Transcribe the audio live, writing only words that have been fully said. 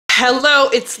Hello,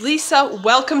 it's Lisa.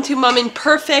 Welcome to Mom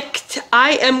Imperfect.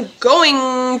 I am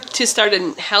going to start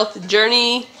a health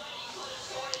journey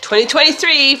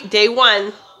 2023, day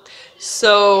one.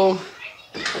 So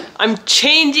I'm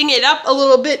changing it up a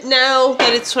little bit now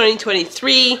that it's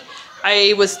 2023.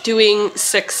 I was doing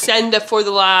Saxenda for the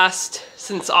last,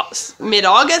 since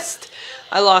mid-August.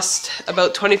 I lost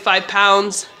about 25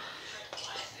 pounds.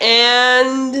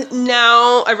 And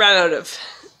now I ran out of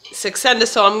Saxenda,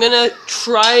 so I'm gonna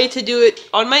try to do it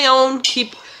on my own,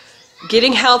 keep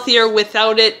getting healthier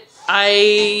without it.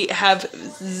 I have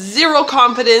zero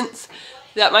confidence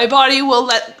that my body will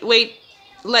let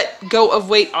go of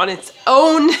weight on its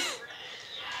own.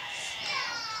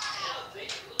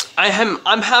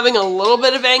 I'm having a little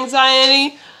bit of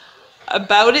anxiety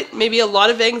about it, maybe a lot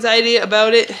of anxiety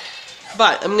about it,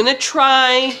 but I'm gonna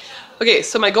try. Okay,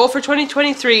 so my goal for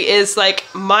 2023 is like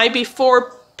my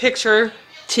before picture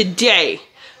today,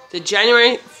 the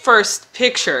January 1st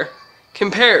picture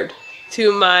compared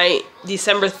to my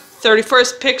December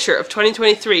 31st picture of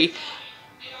 2023.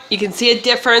 You can see a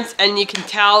difference, and you can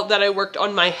tell that I worked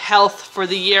on my health for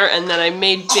the year and that I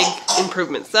made big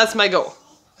improvements. That's my goal.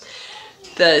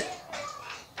 The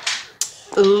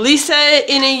Lisa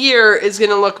in a year is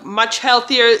going to look much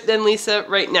healthier than Lisa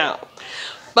right now.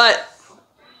 But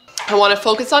I want to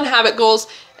focus on habit goals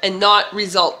and not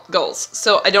result goals.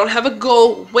 So I don't have a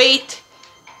goal weight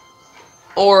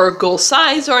or goal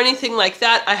size or anything like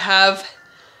that. I have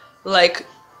like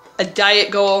a diet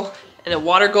goal and a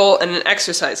water goal and an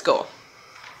exercise goal.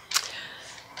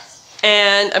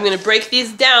 And I'm going to break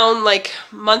these down like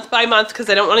month by month because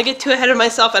I don't want to get too ahead of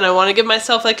myself, and I want to give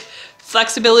myself like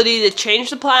flexibility to change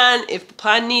the plan if the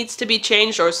plan needs to be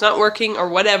changed or it's not working or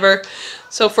whatever.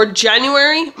 So for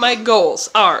January, my goals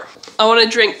are, I want to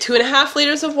drink 2.5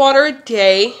 liters of water a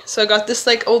day. So I got this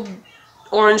like old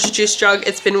orange juice jug.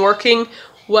 It's been working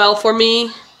well for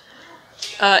me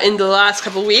in the last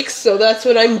couple weeks. So that's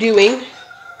what I'm doing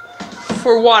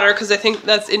for water, because I think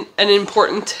that's an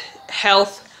important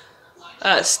health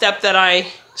step that I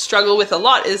struggle with a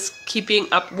lot, is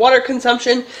keeping up water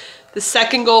consumption. The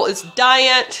second goal is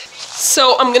diet.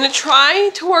 So I'm going to try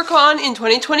to work on in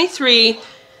 2023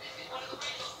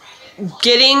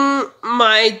 getting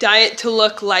my diet to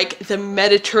look like the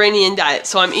Mediterranean diet.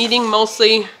 So I'm eating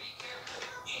mostly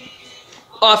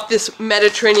off this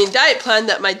Mediterranean diet plan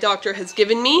that my doctor has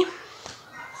given me.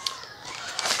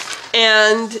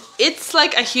 And it's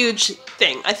like a huge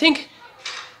thing. I think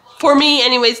for me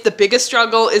anyways, the biggest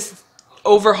struggle is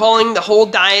overhauling the whole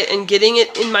diet and getting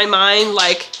it in my mind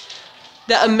like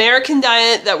the American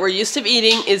diet that we're used to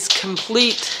eating is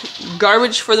complete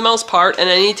garbage for the most part, and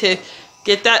I need to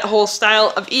get that whole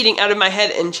style of eating out of my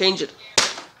head and change it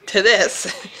to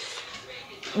this,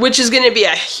 which is going to be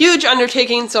a huge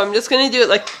undertaking. So I'm just going to do it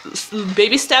like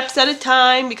baby steps at a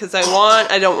time, because I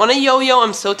don't want to yo-yo.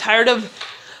 I'm so tired of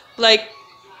like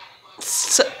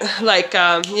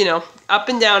you know, up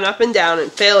and down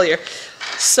and failure.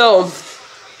 So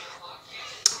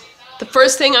the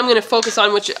first thing I'm going to focus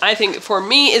on, which I think for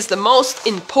me is the most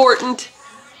important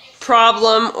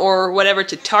problem or whatever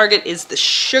to target, is the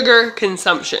sugar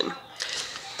consumption.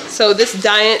 So this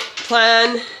diet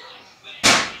plan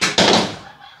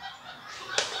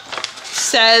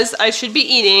says I should be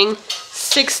eating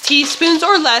 6 teaspoons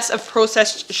or less of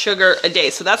processed sugar a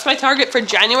day. So that's my target for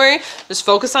January. Just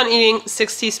focus on eating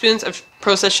 6 teaspoons of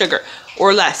processed sugar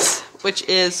or less, which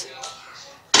is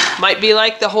might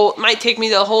take me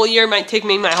the whole year, might take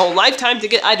me my whole lifetime to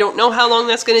get. I don't know how long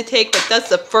that's going to take, but that's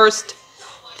the first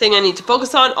thing I need to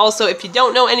focus on. Also, if you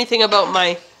don't know anything about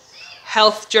my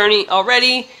health journey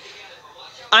already,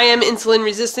 I am insulin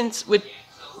resistant,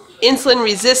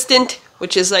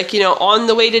 which is like, you know, on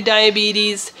the way to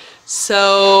diabetes.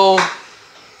 So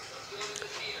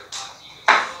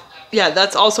yeah,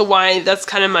 that's also why that's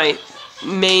kind of my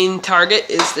main target,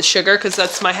 is the sugar, because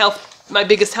that's my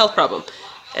biggest health problem.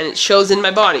 And it shows in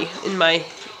my body, in my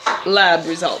lab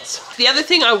results. The other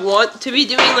thing I want to be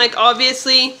doing, like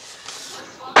obviously,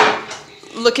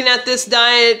 looking at this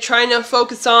diet, trying to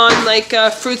focus on like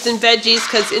fruits and veggies,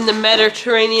 because in the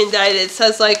Mediterranean diet it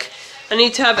says like I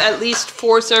need to have at least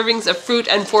 4 servings of fruit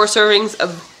and 4 servings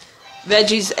of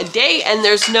veggies a day, and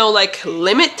there's no like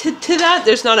limit to that.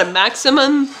 There's not a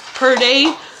maximum per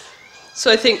day.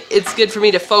 So I think it's good for me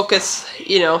to focus,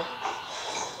 you know,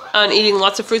 on eating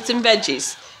lots of fruits and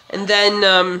veggies. And then,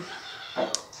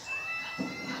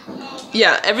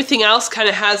 yeah, everything else kind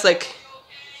of has like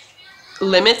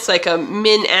limits, like a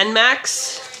min and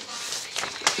max.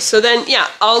 So then, yeah,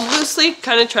 I'll loosely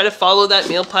kind of try to follow that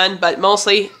meal plan, but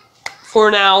mostly for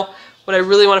now, what I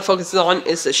really want to focus on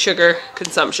is the sugar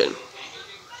consumption.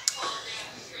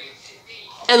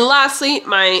 And lastly,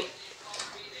 my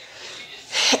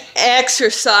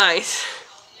exercise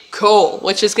goal,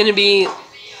 which is going to be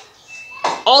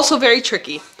also very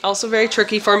tricky. Also very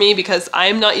tricky for me because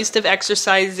I'm not used to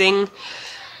exercising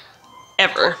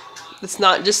ever. It's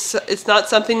not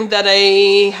something that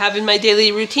I have in my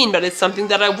daily routine, but it's something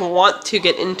that I want to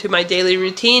get into my daily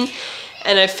routine.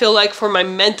 And I feel like for my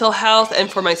mental health and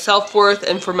for my self-worth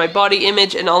and for my body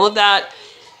image and all of that,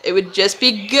 it would just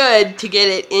be good to get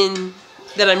it in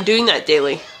that I'm doing that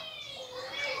daily.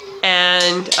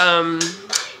 And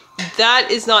that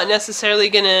is not necessarily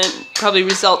going to probably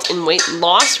result in weight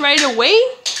loss right away,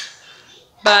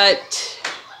 but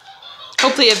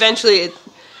hopefully eventually it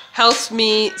helps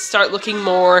me start looking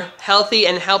more healthy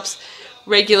and helps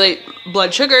regulate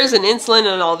blood sugars and insulin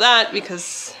and all that,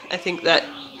 because I think that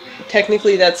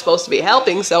technically that's supposed to be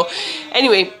helping. So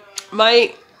anyway,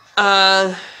 my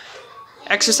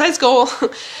exercise goal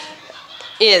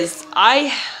is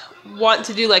I want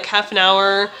to do like half an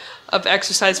hour of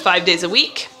exercise 5 days a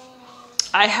week.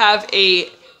 I have a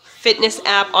fitness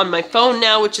app on my phone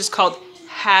now, which is called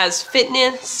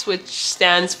Hasfit, which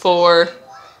stands for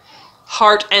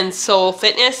Heart and Soul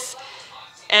Fitness,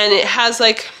 and it has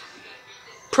like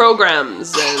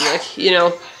programs and like, you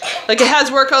know, like it has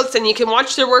workouts and you can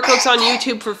watch their workouts on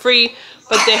YouTube for free,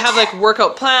 but they have like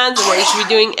workout plans and what you should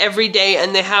be doing every day,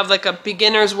 and they have like a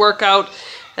beginner's workout,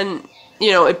 and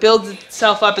you know, it builds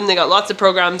itself up, and they got lots of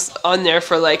programs on there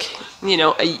for like, you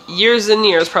know, years and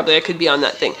years probably I could be on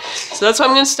that thing. So that's what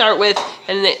I'm going to start with,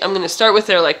 and I'm going to start with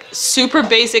their like super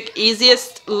basic,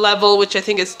 easiest level, which I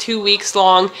think is 2 weeks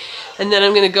long, and then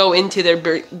I'm going to go into their,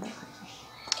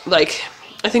 like,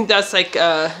 I think that's like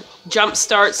jump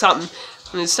start something.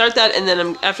 I'm going to start that, and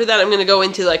then after that I'm going to go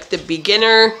into like the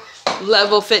beginner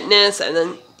level fitness, and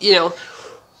then, you know,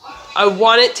 I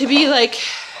want it to be like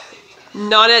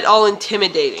not at all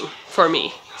intimidating for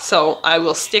me, so I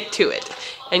will stick to it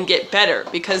and get better,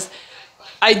 because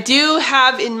I do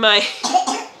have in my,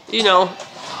 you know,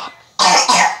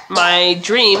 my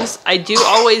dreams, I do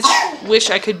always wish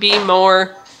I could be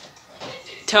more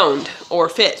toned or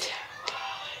fit.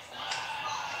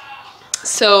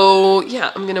 So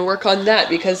yeah, I'm gonna work on that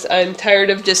because I'm tired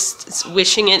of just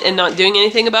wishing it and not doing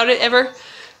anything about it ever.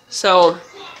 So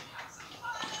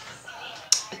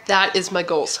that is my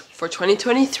goals for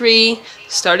 2023,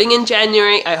 starting in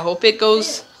January. I hope it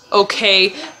goes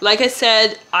okay. Like I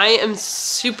said, I am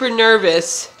super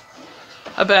nervous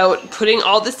about putting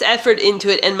all this effort into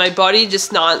it and my body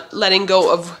just not letting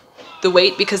go of the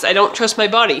weight, because I don't trust my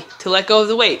body to let go of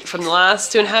the weight from the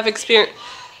last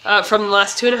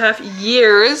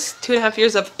 2.5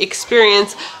 years of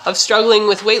experience of struggling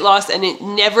with weight loss and it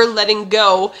never letting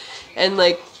go, and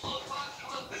like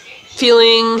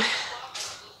feeling,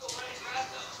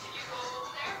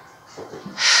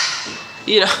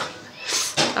 you know,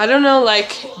 I don't know,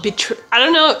 like, I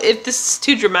don't know if this is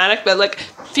too dramatic, but like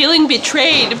feeling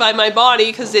betrayed by my body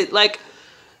because it like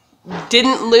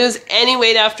didn't lose any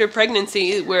weight after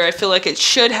pregnancy where I feel like it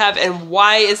should have, and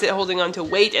why is it holding on to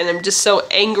weight, and I'm just so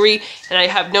angry and I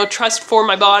have no trust for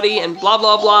my body and blah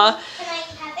blah blah.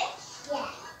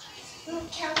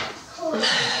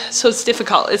 So it's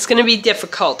difficult. It's going to be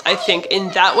difficult, I think,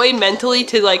 in that way mentally,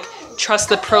 to like trust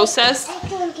the process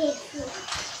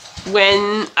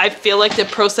when I feel like the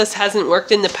process hasn't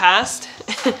worked in the past.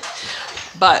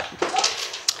 But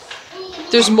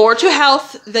there's more to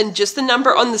health than just the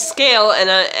number on the scale, and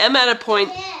I am at a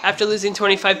point after losing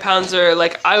 25 pounds where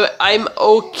like I'm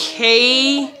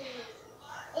okay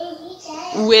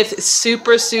with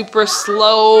super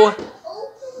slow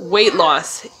weight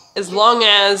loss, as long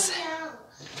as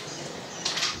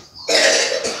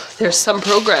there's some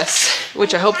progress,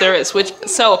 which I hope there is.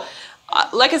 So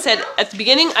like I said at the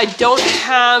beginning, I don't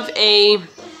have a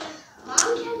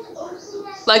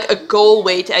goal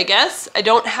weight, I guess. I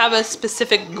don't have a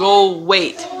specific goal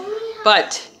weight,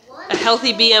 but a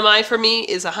healthy BMI for me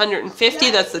is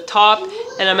 150. That's the top,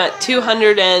 and I'm at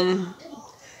 200 and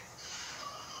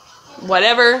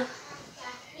whatever.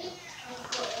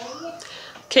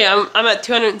 Okay, I'm at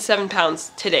 207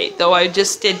 pounds today, though I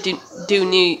just did do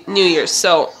New Year's,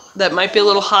 so that might be a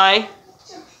little high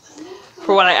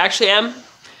for what I actually am.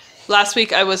 Last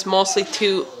week I was mostly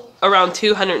around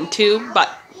 202, but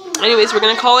anyways, we're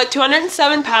going to call it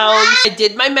 207 pounds. I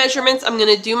did my measurements. I'm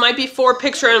going to do my before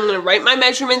picture, and I'm going to write my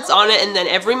measurements on it, and then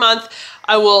every month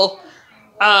I will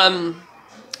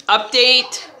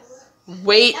update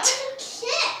weight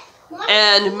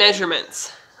and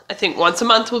measurements. I think once a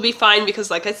month will be fine, because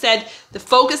like I said, the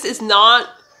focus is not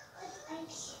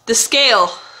the scale.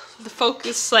 The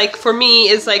focus, like, for me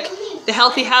is like the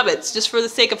healthy habits, just for the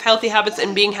sake of healthy habits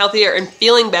and being healthier and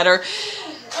feeling better.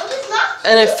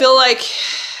 And I feel like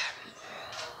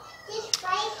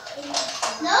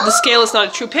the scale is not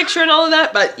a true picture and all of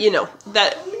that, but you know,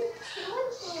 that's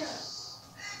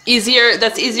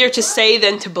easier to say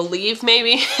than to believe,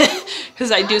 maybe,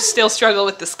 because I do still struggle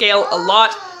with the scale a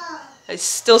lot. I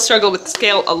still struggle with the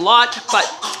scale a lot, but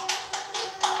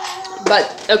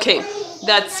okay,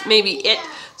 that's maybe it.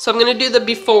 So I'm gonna do the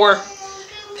before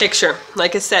picture.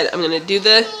 Like I said, I'm gonna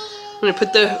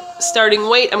put the starting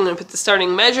weight, I'm gonna put the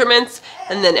starting measurements,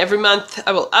 and then every month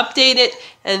I will update it,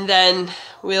 and then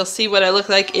we'll see what I look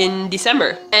like in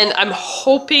December. And I'm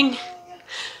hoping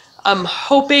I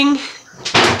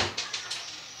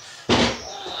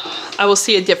will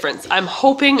see a difference. I'm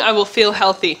hoping I will feel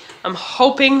healthy. I'm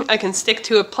hoping I can stick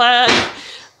to a plan.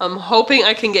 I'm hoping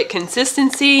I can get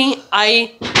consistency.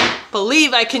 I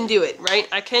believe I can do it, right?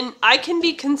 I can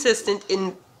be consistent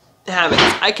in habits.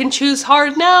 I can choose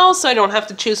hard now, so I don't have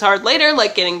to choose hard later,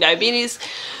 like getting diabetes.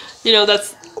 You know,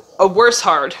 that's a worse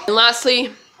hard. And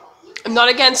lastly, I'm not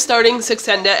against starting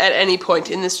Saxenda at any point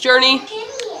in this journey.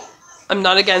 I'm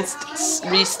not against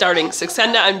restarting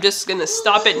Saxenda. I'm just gonna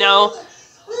stop it now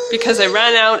because I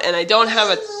ran out and I don't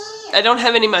have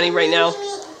any money right now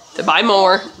to buy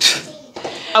more.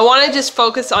 I want to just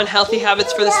focus on healthy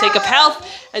habits for the sake of health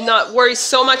and not worry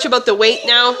so much about the weight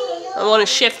now. I want to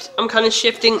shift. I'm kind of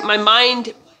shifting. My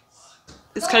mind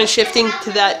is kind of shifting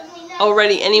to that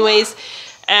already anyways.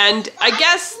 And I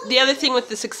guess the other thing with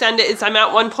the Saxenda is I'm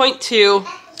at 1.2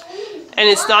 and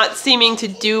it's not seeming to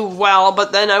do well,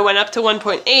 but then I went up to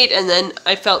 1.8 and then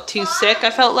I felt too sick, I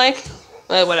felt like.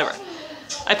 Whatever.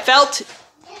 I felt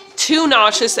too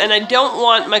nauseous and I don't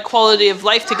want my quality of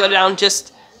life to go down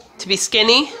just to be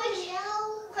skinny.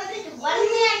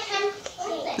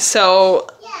 So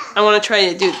I want to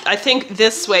try to do, I think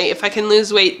this way, if I can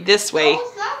lose weight this way,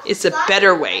 it's a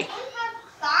better way.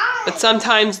 But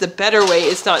sometimes the better way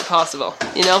is not possible,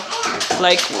 you know?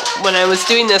 Like when I was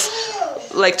doing this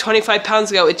like 25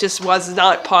 pounds ago, it just was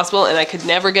not possible and I could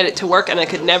never get it to work and I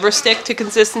could never stick to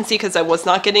consistency because I was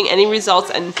not getting any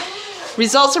results, and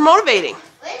results are motivating.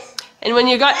 And when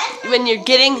you're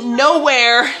getting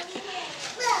nowhere,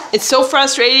 it's so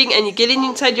frustrating and you get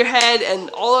inside your head and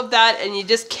all of that and you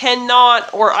just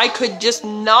cannot, or I could just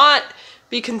not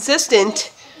be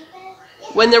consistent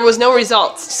when there was no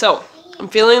results. So I'm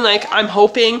feeling like I'm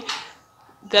hoping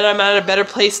that I'm at a better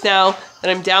place now, that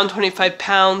I'm down 25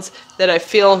 pounds, that I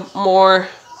feel more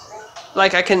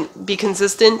like I can be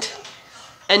consistent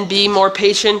and be more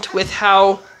patient with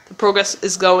how the progress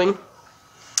is going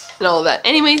and all of that.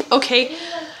 Anyway, okay,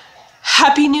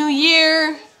 Happy New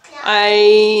Year.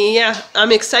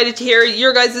 I'm excited to hear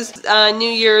your guys' New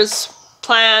Year's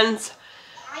plans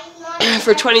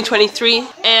for 2023,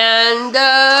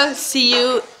 and see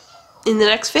you in the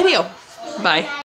next video. Bye.